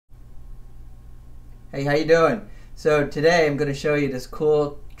Hey, how you doing? So today I'm going to show you this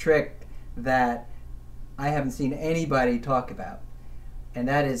cool trick that I haven't seen anybody talk about, and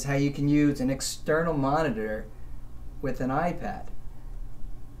that is how you can use an external monitor with an iPad.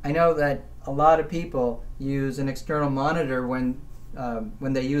 I know that a lot of people use an external monitor when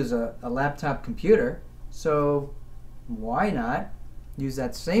they use a laptop computer, so why not use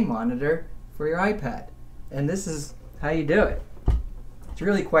that same monitor for your iPad? And this is how you do it. It's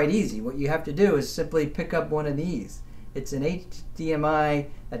really quite easy. What you have to do is simply pick up one of these. It's an HDMI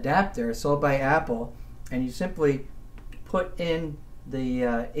adapter sold by Apple, and you simply put in the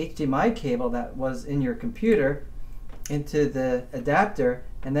HDMI cable that was in your computer into the adapter,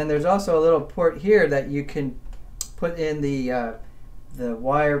 and then there's also a little port here that you can put in the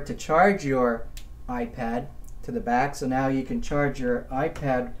wire to charge your iPad to the back, so now you can charge your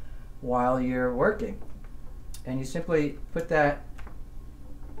iPad while you're working. And you simply put that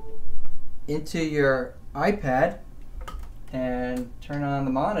into your iPad and turn on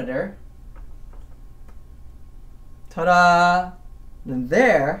the monitor. Ta-da! And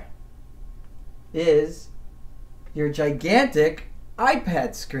there is your gigantic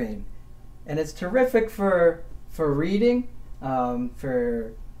iPad screen. And it's terrific for reading,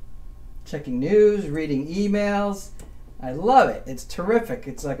 for checking news, reading emails. I love it. It's terrific.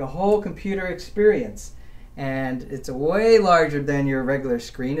 It's like a whole computer experience. And it's way larger than your regular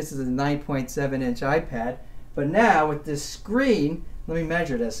screen. This is a 9.7-inch iPad. But now with this screen, let me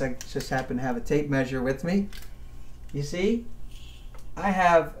measure this. I just happen to have a tape measure with me. You see, I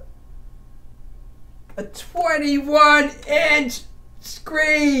have a 21-inch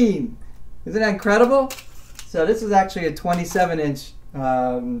screen. Isn't that incredible? So this is actually a 27-inch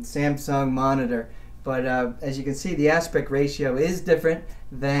Samsung monitor. But as you can see, the aspect ratio is different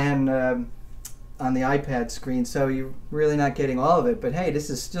than on the iPad screen, so you're really not getting all of it. But hey, this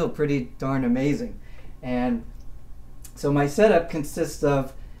is still pretty darn amazing. And so my setup consists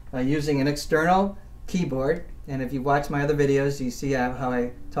of using an external keyboard, and if you watch my other videos, you see how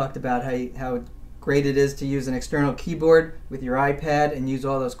I talked about how great it is to use an external keyboard with your iPad and use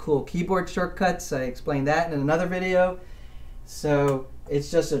all those cool keyboard shortcuts. I explained that in another video. So it's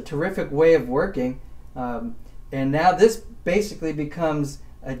just a terrific way of working. And now this basically becomes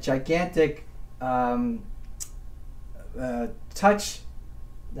a gigantic touch,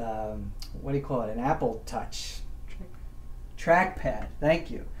 what do you call it, an Apple Touch trackpad. Thank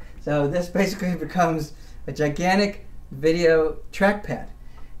you. So this basically becomes a gigantic video trackpad,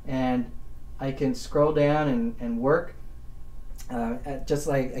 and I can scroll down and work just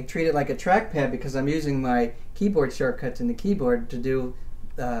like I treat it like a trackpad, because I'm using my keyboard shortcuts in the keyboard to do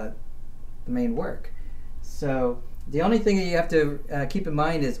the main work. So the only thing that you have to keep in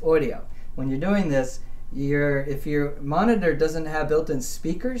mind is audio. When you're doing this, if your monitor doesn't have built-in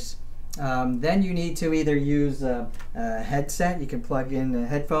speakers, then you need to either use a headset. You can plug in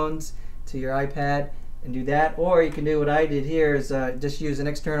headphones to your iPad and do that, or you can do what I did here, is just use an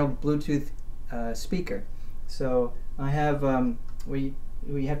external Bluetooth speaker. So I have what you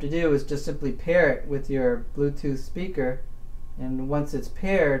have to do is just simply pair it with your Bluetooth speaker, and once it's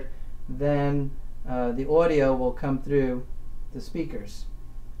paired, then the audio will come through the speakers.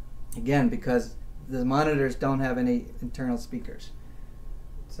 Again, because the monitors don't have any internal speakers.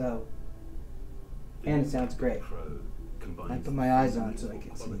 So, and it sounds great. I put my eyes on it so I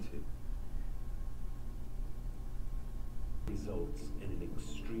can see.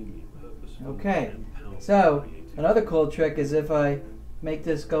 Okay, so another cool trick is if I make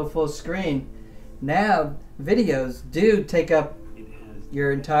this go full screen, now videos do take up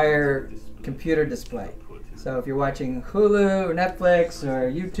your entire computer display. So if you're watching Hulu or Netflix or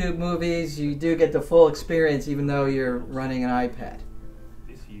YouTube movies, you do get the full experience even though you're running an iPad.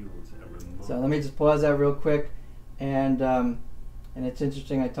 So let me just pause that real quick, and it's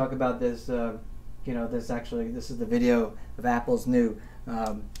interesting. I talk about this. This is the video of Apple's new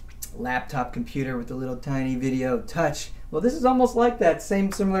laptop computer with the little tiny video touch. Well, this is almost like that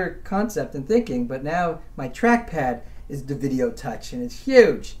same similar concept and thinking, but now my trackpad is the video touch, and it's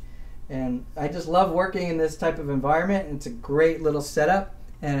huge. And I just love working in this type of environment, and it's a great little setup,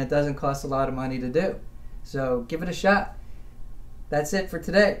 and it doesn't cost a lot of money to do. So give it a shot. That's it for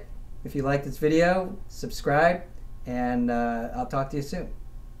today. If you like this video, subscribe, and I'll talk to you soon.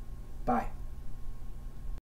 Bye.